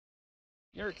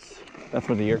Yurts. That's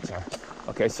where the yurts are.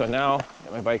 Okay, so now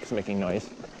that my bike's making noise,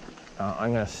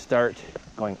 I'm going to start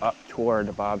going up toward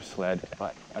the bobsled,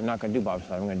 but I'm not going to do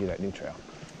bobsled, I'm going to do that new trail.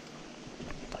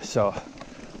 So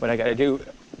what I got to do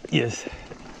is,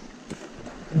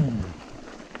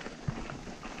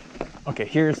 okay,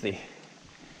 here's the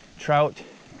trout.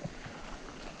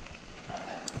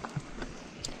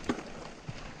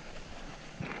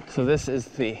 So this is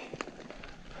the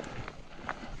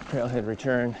trailhead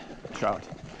return trout.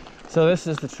 So this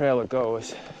is the trail it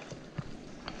goes.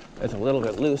 It's a little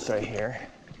bit loose right here.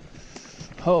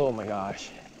 Oh my gosh,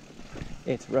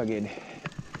 it's rugged.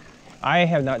 I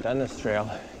have not done this trail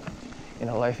in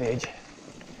a life age.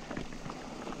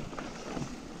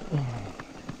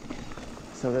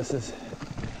 So this is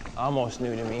almost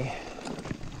new to me.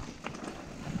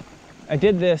 I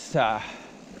did this at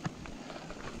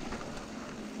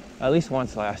least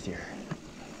once last year.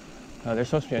 There's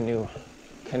supposed to be a new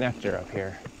connector up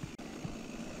here.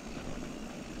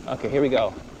 Okay, here we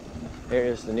go.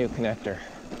 There's the new connector.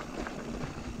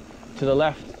 To the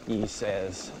left, he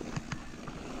says,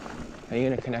 a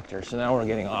unit connector. So now we're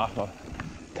getting off of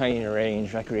tiny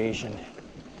range recreation.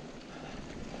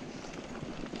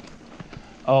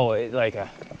 Oh, it's like a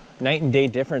night and day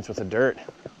difference with the dirt.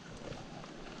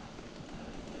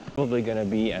 Probably gonna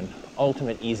be an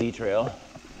ultimate easy trail.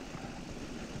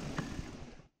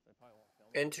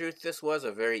 In truth, this was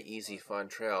a very easy, fun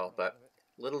trail, but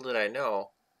little did I know,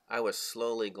 I was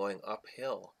slowly going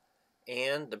uphill.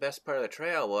 And the best part of the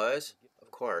trail was, of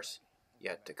course,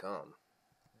 yet to come.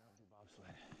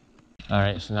 All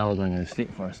right, so now we're going to the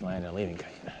steep forest land and leaving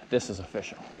CUYUNA. This is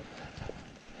official.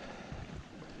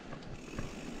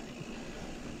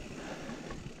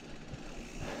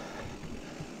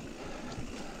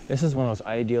 This is one of those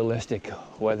idealistic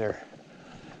weather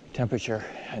temperature,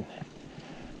 and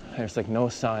there's like no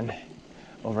sun,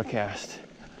 overcast,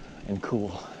 and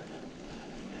cool.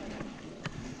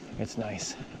 It's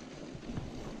nice.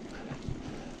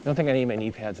 I don't think I need my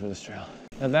knee pads for this trail.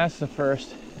 Now that's the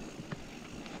first,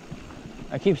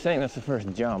 I keep saying that's the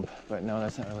first jump, but no,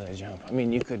 that's not really a jump. I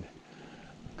mean, you could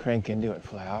crank into it,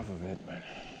 fly off of it, but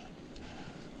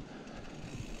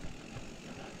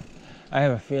I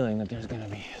have a feeling that there's gonna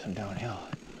be some downhill,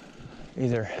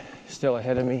 either still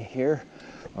ahead of me here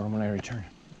or when I return.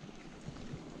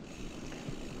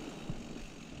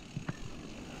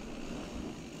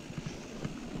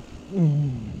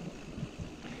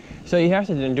 So you have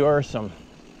to endure some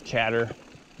chatter,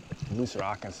 loose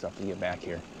rock and stuff to get back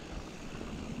here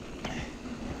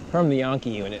from the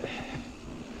Yawkey unit.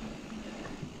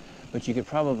 But you could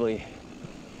probably,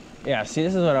 yeah, see,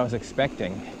 this is what I was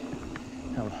expecting.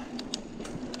 A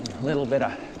little bit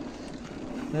of,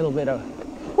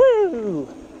 woo!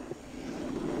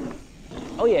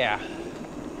 Oh yeah,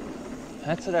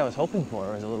 that's what I was hoping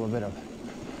for, was a little bit of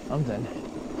something.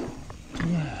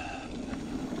 Yeah.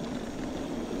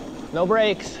 No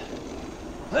brakes.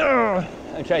 Ugh.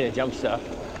 I tried to jump stuff.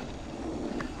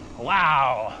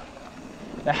 Wow.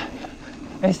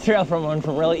 This trail went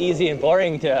from really easy and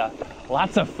boring to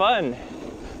lots of fun.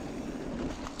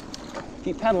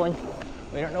 Keep pedaling.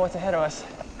 We don't know what's ahead of us.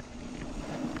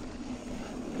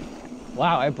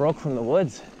 Wow, I broke from the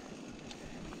woods.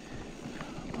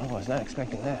 Oh, I was not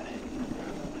expecting that.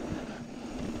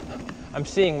 I'm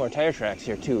seeing more tire tracks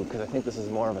here too, because I think this is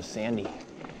more of a sandy.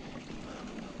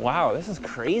 Wow, this is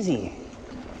crazy.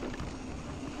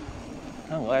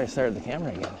 I'm glad I started the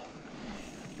camera again.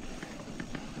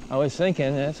 I was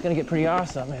thinking it's gonna get pretty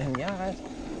awesome, and yeah, it's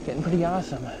getting pretty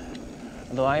awesome.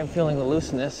 Although I am feeling the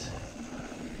looseness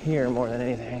here more than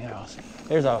anything else.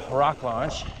 There's a rock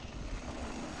launch.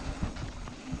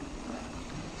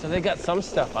 So they got some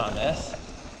stuff on this.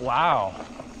 Wow.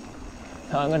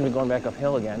 I'm gonna be going back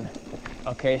uphill again.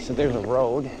 Okay, so there's a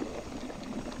road.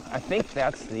 I think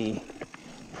that's the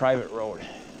private road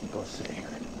that goes through here.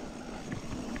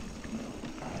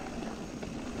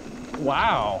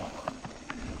 Wow.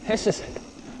 This is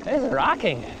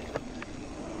rocking.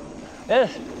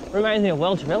 This reminds me of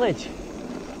Welch Village.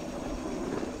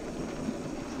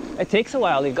 It takes a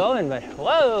while to go in, but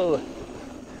whoa!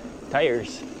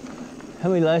 Tires. How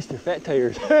many last are fat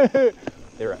tires?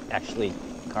 They're actually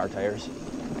car tires.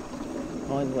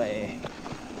 One way.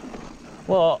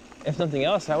 Well, if nothing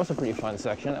else, that was a pretty fun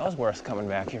section. That was worth coming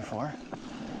back here for.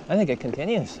 I think it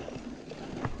continues.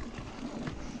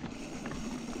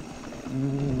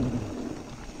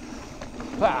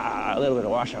 Ah, a little bit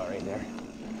of washout right there.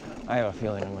 I have a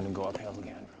feeling I'm going to go uphill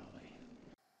again, probably.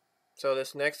 So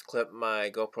this next clip,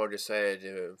 my GoPro decided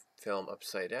to film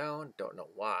upside down. Don't know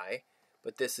why,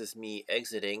 but this is me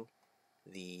exiting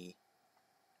the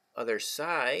other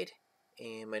side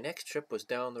And my next trip was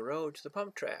down the road to the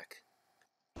pump track.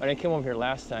 When I came over here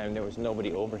last time, there was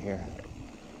nobody over here.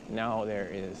 Now there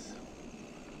is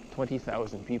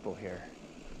 20,000 people here.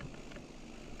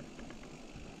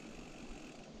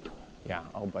 Yeah,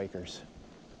 all bikers.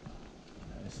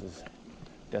 This is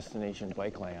Destination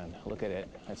Bike Land. Look at it.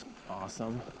 That's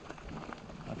awesome.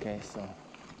 Okay,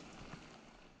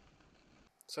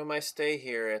 So my stay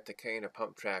here at the CUYUNA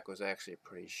pump track was actually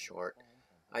pretty short.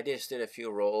 I just did a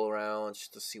few roll arounds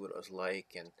just to see what it was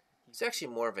like, and it's actually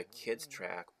more of a kids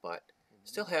track, but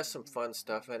still has some fun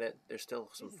stuff in it. There's still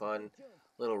some fun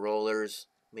little rollers,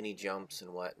 mini jumps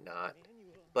and whatnot.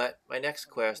 But my next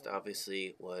quest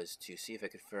obviously was to see if I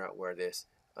could figure out where this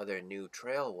other new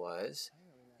trail was,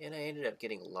 and I ended up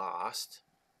getting lost.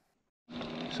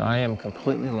 so I am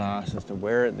completely lost as to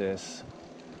where this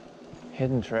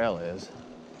hidden trail is.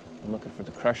 I'm looking for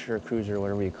the crusher, cruiser,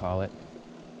 whatever you call it.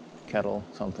 Kettle,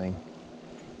 something.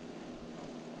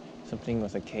 Something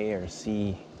with a K or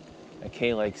C. A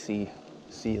K like C,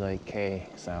 C like K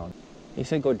sound. He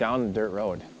said go down the dirt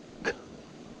road.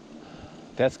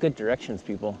 That's good directions,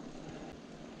 people.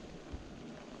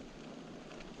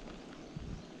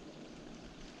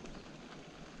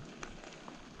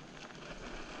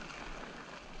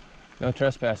 No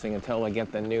trespassing until I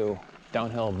get the new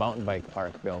downhill mountain bike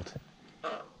park built.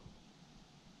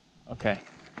 Okay.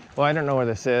 Well, I don't know where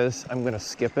this is. I'm gonna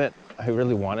skip it. I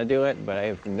really want to do it, but I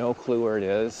have no clue where it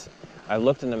is. I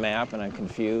looked in the map and I'm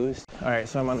confused. All right,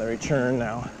 so I'm on the return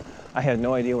now. I had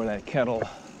no idea where that kettle,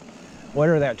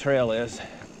 whatever that trail is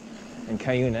in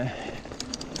CUYUNA.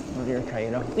 Oh dear,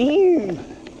 CUYUNA.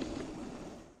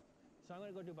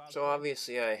 So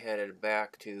obviously I headed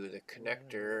back to the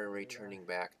connector, returning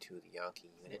back to the Yawkey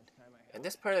unit. And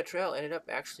this part of the trail ended up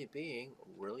actually being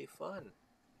really fun.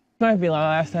 Might be the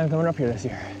last time coming up here this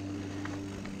year.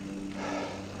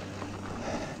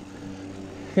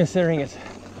 Considering it's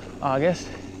August.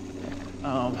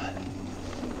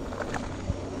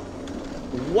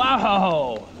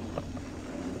 Wow!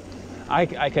 I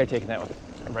could have taken that with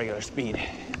regular speed.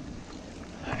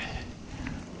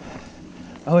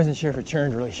 I wasn't sure if it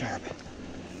turned really sharp.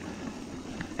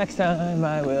 Next time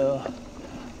I will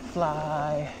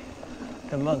fly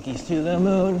the monkeys to the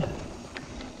moon.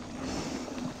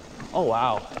 Oh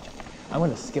wow, I'm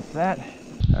gonna skip that.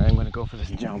 All right, I'm gonna go for this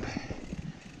jump.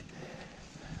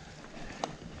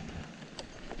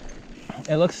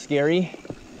 It looks scary,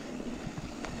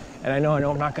 and I know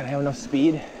I'm not gonna have enough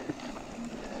speed,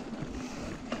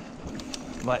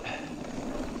 but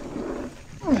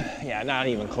yeah, not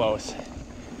even close.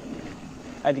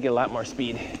 I had to get a lot more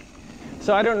speed.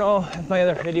 So I don't know if my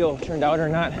other video turned out or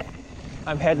not.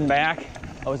 I'm heading back.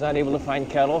 I was not able to find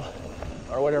kettle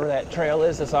or whatever that trail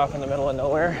is that's off in the middle of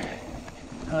nowhere.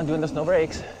 I'm doing this no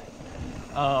brakes.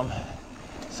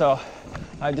 So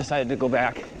I decided to go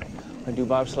back and do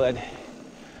bobsled,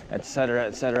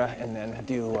 etc., and then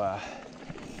do a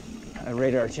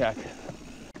radar check.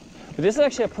 But this is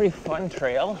actually a pretty fun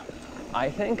trail,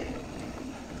 I think.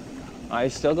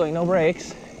 I'm still going no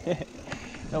brakes.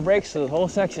 No brakes for the whole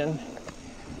section.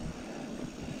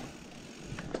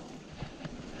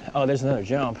 Oh, there's another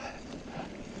jump.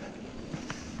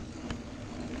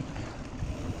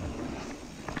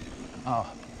 Oh,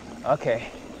 okay.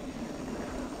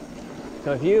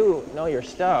 So if you know your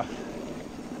stuff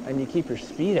and you keep your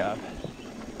speed up.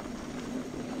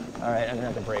 All right, I'm gonna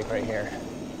have to brake right here.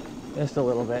 Just a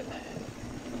little bit.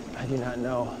 I do not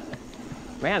know.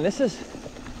 Man,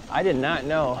 I did not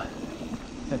know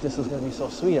that this was gonna be so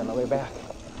sweet on the way back.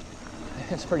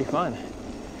 It's pretty fun.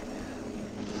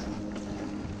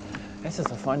 This is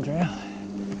a fun trail.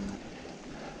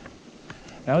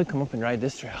 Now we come up and ride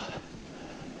this trail.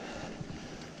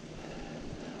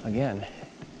 Again,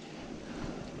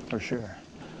 for sure.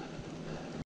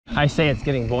 I say it's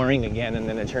getting boring again and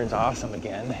then it turns awesome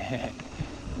again.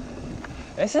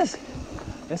 This is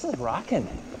rocking.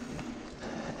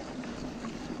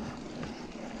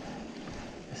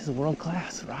 This is world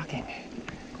class rocking.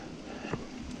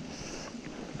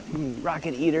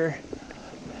 Rocket eater.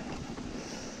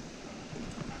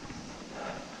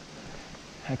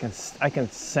 I can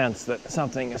sense that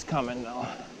something is coming though,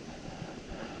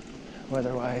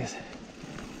 weather-wise.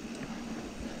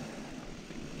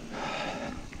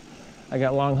 I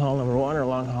got long haul number 1 or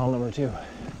long haul number 2.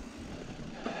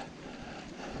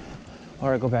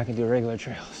 Or I go back and do regular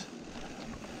trails.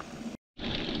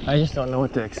 I just don't know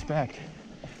what to expect.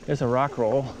 There's a rock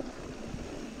roll.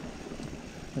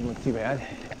 Doesn't look too bad.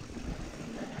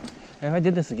 And if I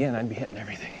did this again, I'd be hitting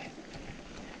everything.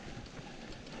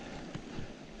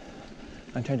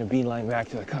 I'm trying to beeline back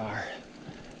to the car.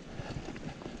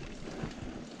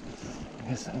 I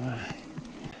guess I'm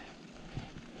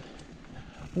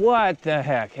What the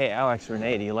heck? Hey, Alex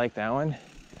Renee, do you like that one?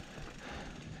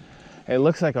 It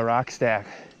looks like a rock stack,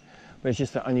 but it's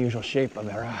just the unusual shape of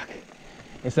the rock.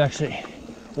 It's actually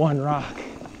one rock.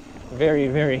 Very,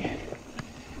 very,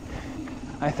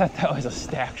 I thought that was a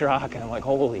stacked rock, and I'm like,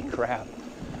 holy crap,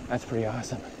 that's pretty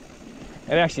awesome.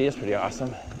 It actually is pretty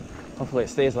awesome. Hopefully it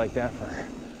stays like that for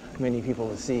many people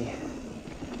to see.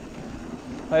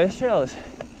 But this trail has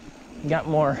got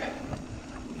more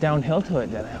downhill to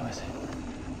it than I was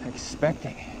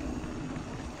expecting.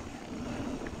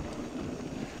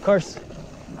 Of course,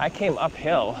 I came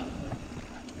uphill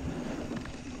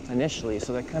initially,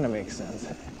 so that kind of makes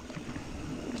sense.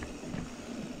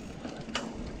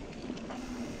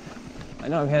 I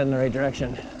know I'm heading in the right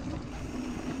direction,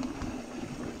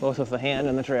 both with the hand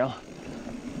and the trail.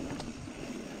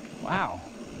 Wow,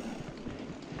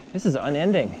 this is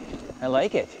unending. I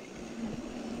like it.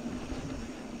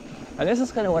 And this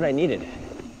is kind of what I needed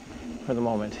for the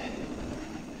moment,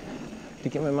 to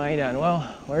get my mind on, well,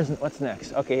 what's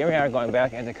next? Okay, here we are going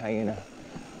back into CUYUNA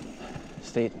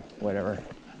State, whatever,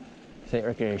 State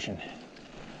Recreation.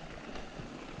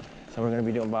 So we're going to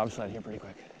be doing bobsled here pretty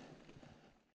quick.